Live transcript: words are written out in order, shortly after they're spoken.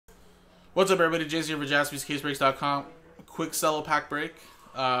What's up, everybody? Jason here for JaspysCaseBreaks.com. Quick Cello pack break.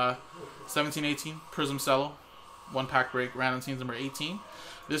 17-18 Prizm Cello. One pack break. Random teams number 18.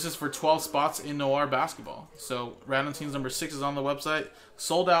 This is for 12 spots in Noir basketball. So random teams number 6 is on the website.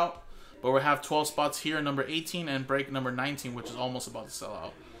 Sold out. But we have 12 spots here, number 18, and break number 19, which is almost about to sell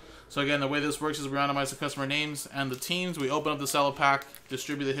out. So again, the way this works is we randomize the customer names and the teams. We open up the Cello pack,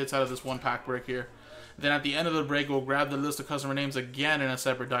 distribute the hits out of this one pack break here. Then at the end of the break, we'll grab the list of customer names again in a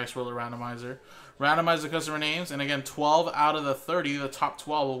separate dice roller randomizer. Randomize the customer names, and again, 12 out of the 30, the top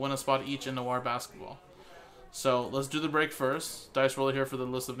 12, will win a spot each in Noir basketball. So let's do the break first. Dice roller here for the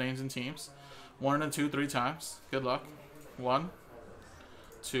list of names and teams. 1 and 2, 3 times. Good luck. 1,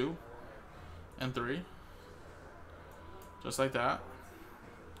 2, and 3. Just like that.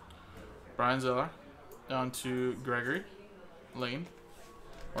 Brian Zeller. Down to Gregory. Lang,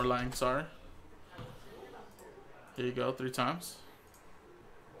 sorry. Here you go, 3 times.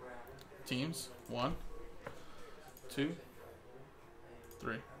 Teams. 1, 2,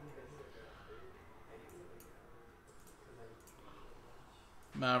 3.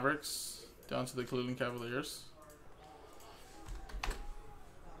 Mavericks. Down to the Cleveland Cavaliers.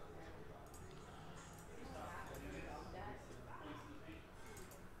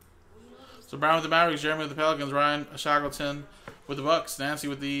 So Brian with the Mavericks, Jeremy with the Pelicans, Ryan Shackleton with the Bucks, Nancy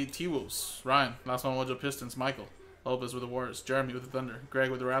with the T-Wolves, Ryan, last one Mojo Pistons, Michael Lopez with the Warriors, Jeremy with the Thunder,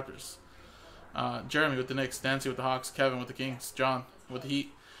 Greg with the Raptors, Jeremy with the Knicks, Nancy with the Hawks, Kevin with the Kings, John with the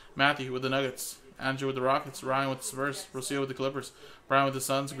Heat, Matthew with the Nuggets, Andrew with the Rockets, Ryan with the Spurs, Rocio with the Clippers, Brian with the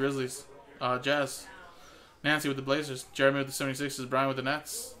Suns, Grizzlies, Jazz, Nancy with the Blazers, Jeremy with the 76ers, Brian with the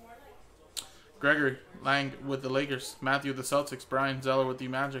Nets, Gregory Lang with the Lakers, Matthew with the Celtics, Brian Zeller with the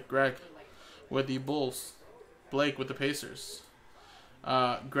Magic, Greg with the Bulls, Blake with the Pacers,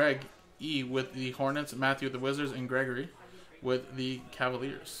 Greg E with the Hornets, Matthew with the Wizards, and Gregory with the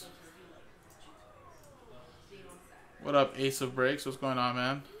Cavaliers. What up, Ace of Breaks? What's going on,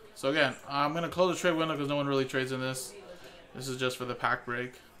 man? So again, I'm going to close the trade window because no one really trades in this. This is just for the pack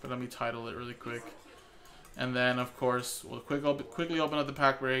break, but let me title it really quick. And then, of course, we'll quickly open up the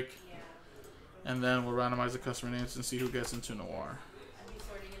pack break, and then we'll randomize the customer names and see who gets into Noir.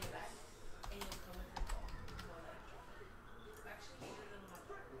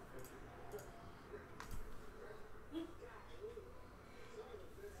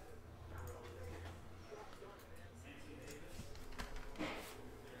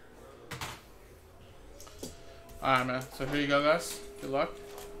 Alright, man. So here you go, guys. Good luck.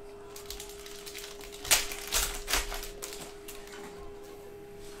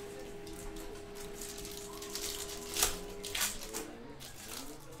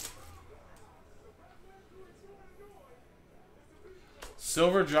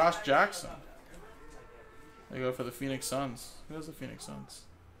 Silver Josh Jackson. There you go for the Phoenix Suns. Who has the Phoenix Suns?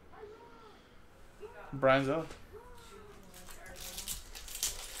 Brian Zeller.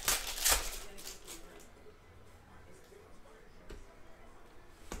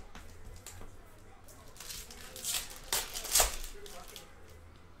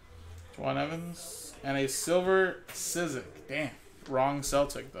 Juan Evans. And a silver Sizik. Damn. Wrong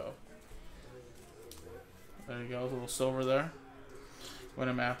Celtic, though. There you go. A little silver there.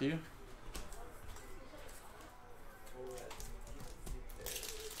 Winner Matthew.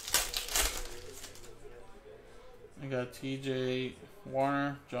 I got TJ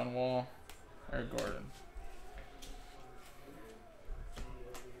Warner, John Wall, Eric Gordon.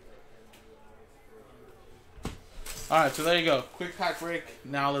 Alright, so there you go. Quick pack break.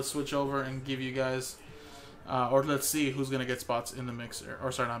 Now let's switch over and give you guys, or let's see who's going to get spots in the mixer.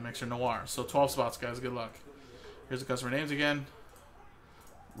 Or sorry, not mixer, Noir. So 12 spots, guys. Good luck. Here's the customer names again.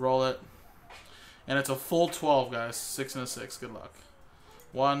 Roll it. And it's a full 12, guys. 6 and a 6. Good luck.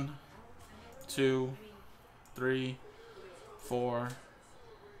 1, 2, 3, 4,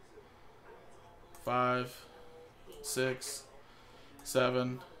 5, 6,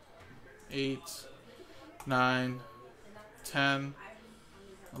 7, 8, 9, 10,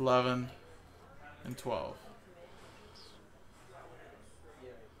 11, and 12.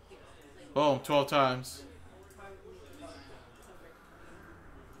 Boom, 12 times.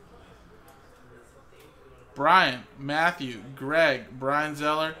 Brian, Matthew, Greg, Brian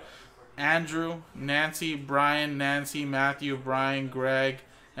Zeller, Andrew, Nancy, Brian, Nancy, Matthew, Brian, Greg,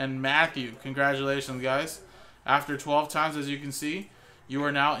 and Matthew. Congratulations, guys. After 12 times, as you can see, you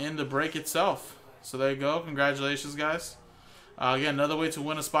are now in the break itself. So there you go. Congratulations, guys. Again, another way to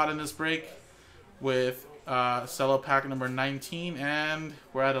win a spot in this break with Cello pack number 19. And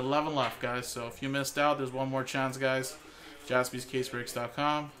we're at 11 left, guys. So if you missed out, there's one more chance, guys.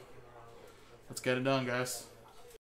 JaspysCaseBreaks.com. Let's get it done, guys.